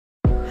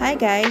Hi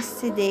guys,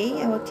 today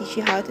I will teach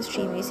you how to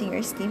stream using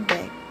your Steam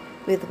Deck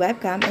with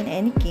webcam and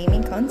any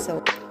gaming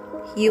console.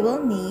 You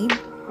will need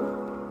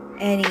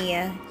any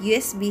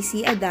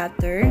USB-C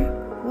adapter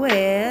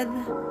with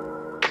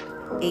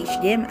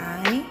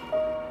HDMI,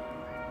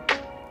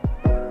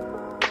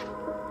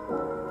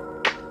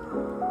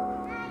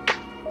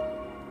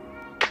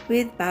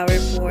 with power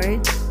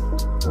port,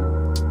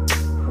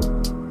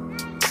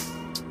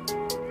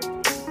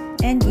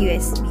 and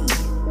USB.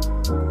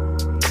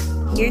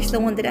 Here's the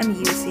one that I'm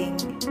using.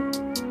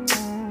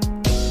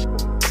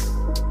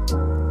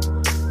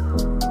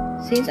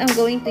 Since I'm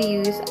going to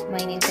use my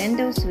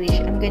Nintendo Switch,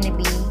 I'm gonna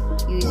be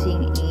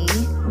using a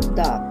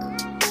dock.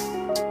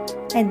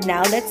 And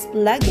now let's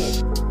plug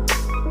it.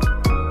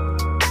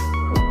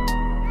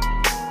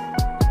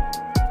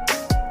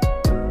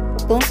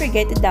 Don't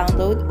forget to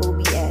download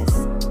OBS.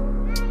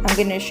 I'm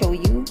gonna show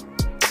you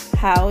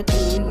how to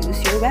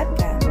use your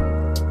webcam.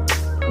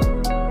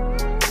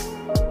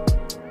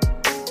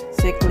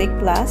 So you click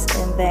plus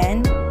and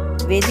then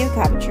video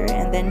capture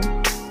and then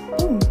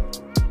boom.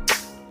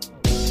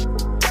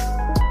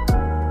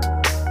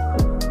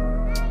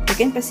 You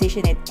can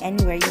position it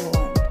anywhere you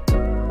want.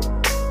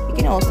 You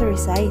can also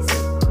resize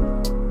it.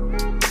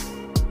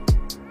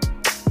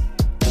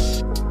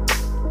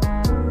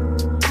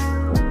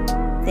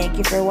 Thank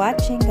you for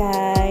watching,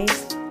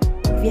 guys.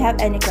 If you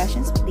have any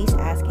questions, please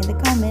ask in the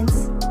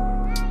comments.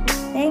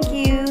 Thank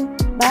you.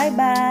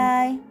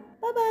 Bye-bye.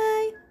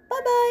 Bye-bye.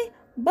 Bye-bye.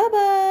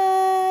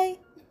 Bye-bye.